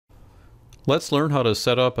Let's learn how to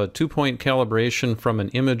set up a 2-point calibration from an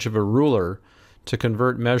image of a ruler to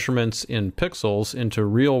convert measurements in pixels into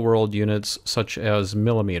real-world units such as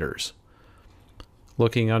millimeters.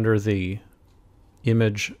 Looking under the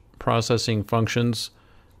image processing functions,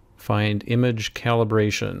 find image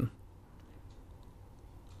calibration.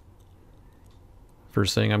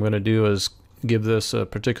 First thing I'm going to do is give this a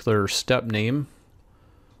particular step name.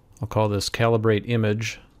 I'll call this calibrate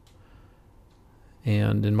image.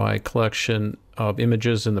 And in my collection of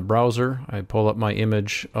images in the browser, I pull up my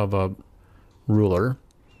image of a ruler.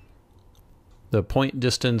 The point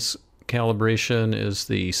distance calibration is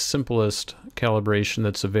the simplest calibration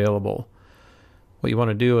that's available. What you want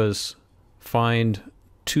to do is find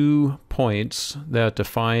 2 points that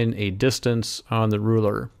define a distance on the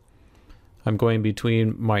ruler. I'm going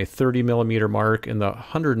between my 30 millimeter mark and the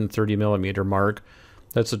 130 millimeter mark.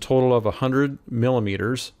 That's a total of 100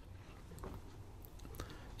 millimeters.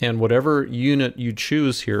 And whatever unit you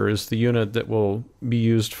choose here is the unit that will be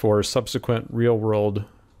used for subsequent real-world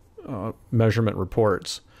measurement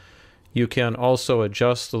reports. You can also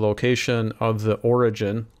adjust the location of the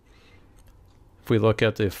origin. If we look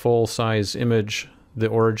at the full-size image, the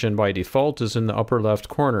origin by default is in the upper left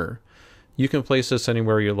corner. You can place this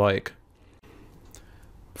anywhere you like.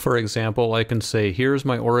 For example, I can say, here's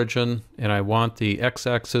my origin, and I want the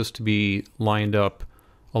x-axis to be lined up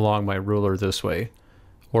along my ruler this way.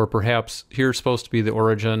 Or perhaps here's supposed to be the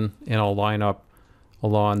origin, and I'll line up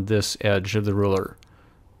along this edge of the ruler.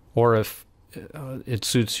 Or if it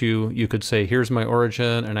suits you, you could say, here's my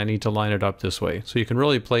origin, and I need to line it up this way. So you can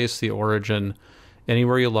really place the origin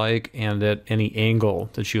anywhere you like and at any angle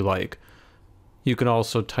that you like. You can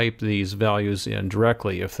also type these values in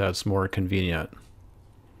directly if that's more convenient.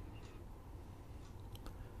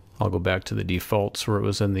 I'll go back to the defaults where it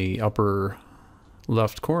was in the upper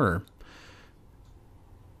left corner.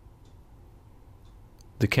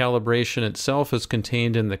 The calibration itself is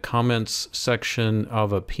contained in the comments section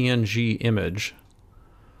of a PNG image.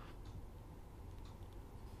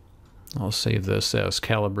 I'll save this as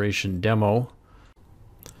calibration demo.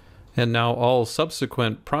 And now all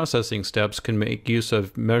subsequent processing steps can make use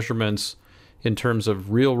of measurements in terms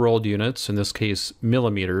of real-world units, in this case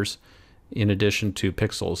millimeters, in addition to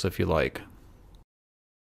pixels if you like.